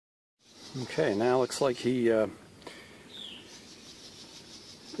Okay, now looks like he,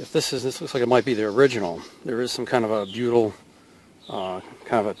 this looks like it might be the original. There is some kind of a butyl, kind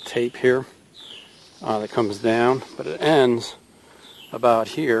of a tape here that comes down, but it ends about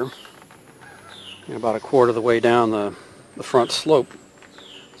here, and about a quarter of the way down the front slope.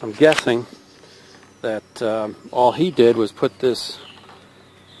 So I'm guessing that all he did was put this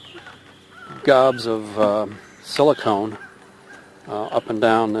gobs of silicone up and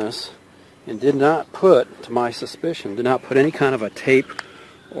down this, and did not put, to my suspicion, did not put any kind of a tape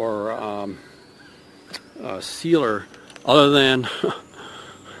or a sealer other than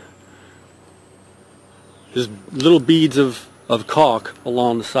just little beads of caulk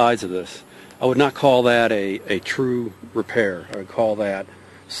along the sides of this. I would not call that a true repair. I would call that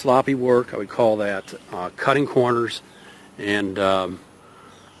sloppy work. I would call that cutting corners, and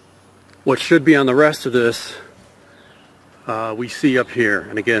what should be on the rest of this we see up here.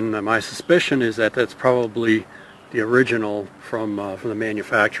 And again, my suspicion is that that's probably the original from the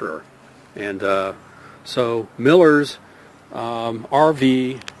manufacturer. And so Miller's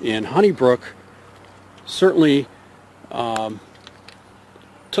RV in HoneyBrook certainly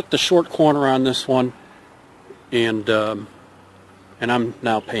took the short corner on this one, and I'm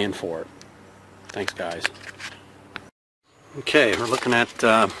now paying for it. Thanks, guys. Okay, we're looking at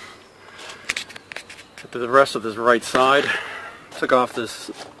the rest of this right side. Took off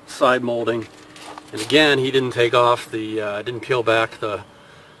this side molding, and again, he didn't take off the, didn't peel back the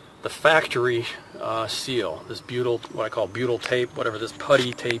factory seal. This butyl, what I call butyl tape, whatever this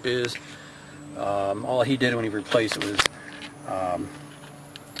putty tape is. All he did when he replaced it was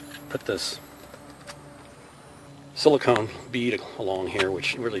put this silicone bead along here,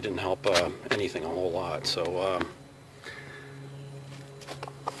 which really didn't help anything a whole lot. So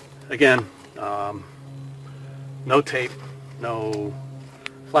again, no tape, no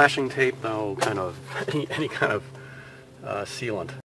flashing tape, no kind of any kind of sealant.